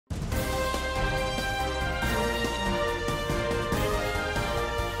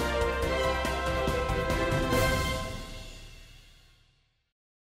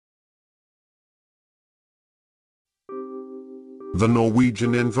The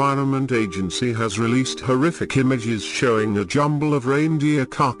Norwegian Environment Agency has released horrific images showing a jumble of reindeer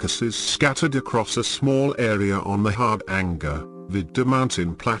carcasses scattered across a small area on the Hardanger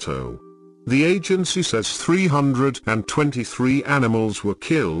mountain plateau. The agency says 323 animals were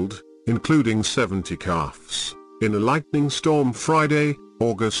killed, including 70 calves, in a lightning storm Friday,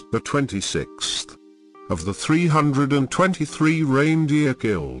 August the 26th. Of the 323 reindeer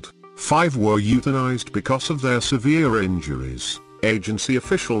killed, 5 were euthanized because of their severe injuries, agency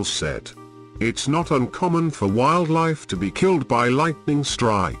officials said. It's not uncommon for wildlife to be killed by lightning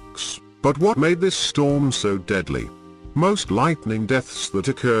strikes, but what made this storm so deadly? Most lightning deaths that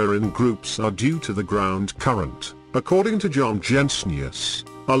occur in groups are due to the ground current, according to John Jensenius,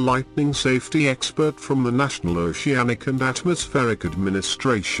 a lightning safety expert from the National Oceanic and Atmospheric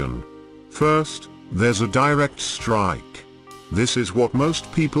Administration. First, there's a direct strike. This is what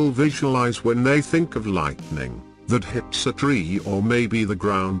most people visualize when they think of lightning, that hits a tree or maybe the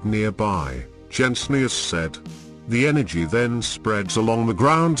ground nearby, Jensenius said. The energy then spreads along the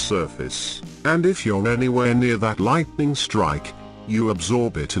ground surface, and if you're anywhere near that lightning strike, you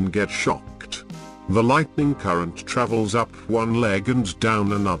absorb it and get shocked. The lightning current travels up one leg and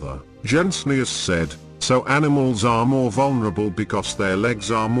down another, Jensenius said, so animals are more vulnerable because their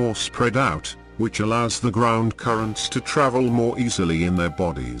legs are more spread out, which allows the ground currents to travel more easily in their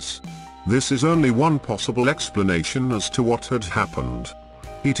bodies. This is only one possible explanation as to what had happened.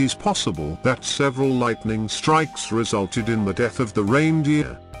 It is possible that several lightning strikes resulted in the death of the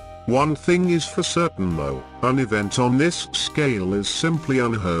reindeer. One thing is for certain though, an event on this scale is simply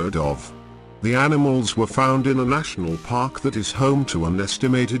unheard of. The animals were found in a national park that is home to an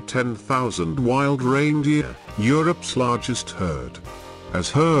estimated 10,000 wild reindeer, Europe's largest herd. As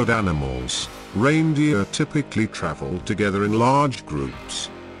herd animals, reindeer typically travel together in large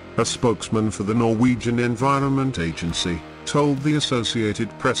groups. A spokesman for the Norwegian Environment Agency told the Associated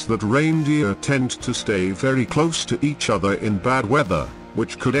Press that reindeer tend to stay very close to each other in bad weather,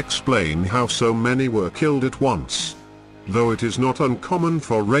 which could explain how so many were killed at once. Though it is not uncommon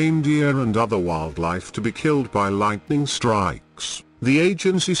for reindeer and other wildlife to be killed by lightning strikes, the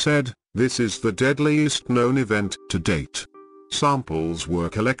agency said, this is the deadliest known event to date. Samples were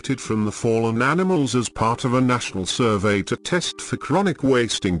collected from the fallen animals as part of a national survey to test for chronic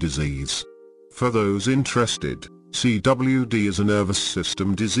wasting disease. For those interested, CWD is a nervous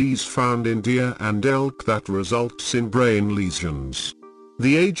system disease found in deer and elk that results in brain lesions.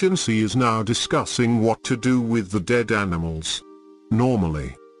 The agency is now discussing what to do with the dead animals.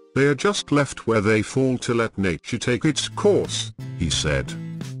 Normally, they are just left where they fall to let nature take its course, he said.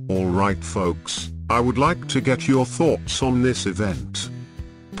 Alright folks, I would like to get your thoughts on this event.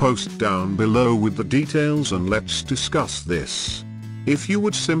 Post down below with the details and let's discuss this. If you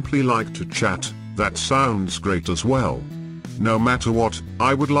would simply like to chat, that sounds great as well. No matter what,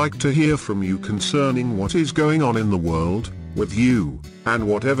 I would like to hear from you concerning what is going on in the world, with you, and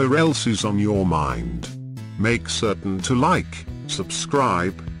whatever else is on your mind. Make certain to like,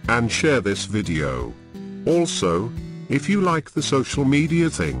 subscribe, and share this video. Also, if you like the social media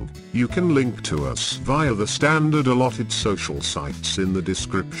thing, you can link to us via the standard allotted social sites in the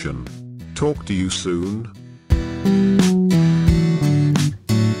description. Talk to you soon.